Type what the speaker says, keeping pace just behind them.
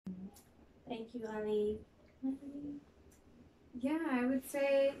Thank you, Ali. Yeah, I would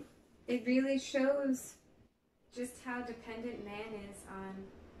say it really shows just how dependent man is on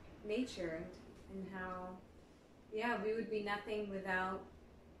nature and how, yeah, we would be nothing without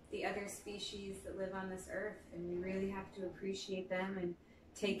the other species that live on this earth. And we really have to appreciate them and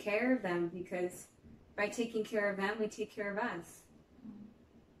take care of them, because by taking care of them, we take care of us.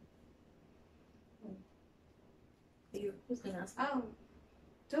 Who's going to ask? Oh,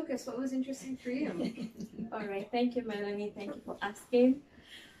 Dokas, what was interesting for you? All right, thank you, Melanie. Thank you for asking.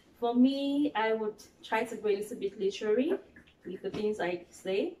 For me, I would try to go a little bit literary with the things I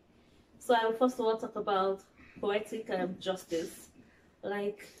say. So I will first of all talk about poetic justice.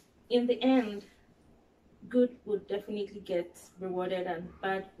 Like, in the end, good would definitely get rewarded and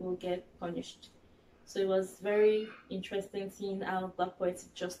bad will get punished. So it was very interesting seeing how that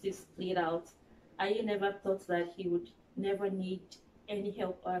poetic justice played out. I never thought that he would never need any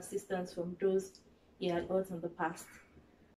help or assistance from those he had hurt in the past.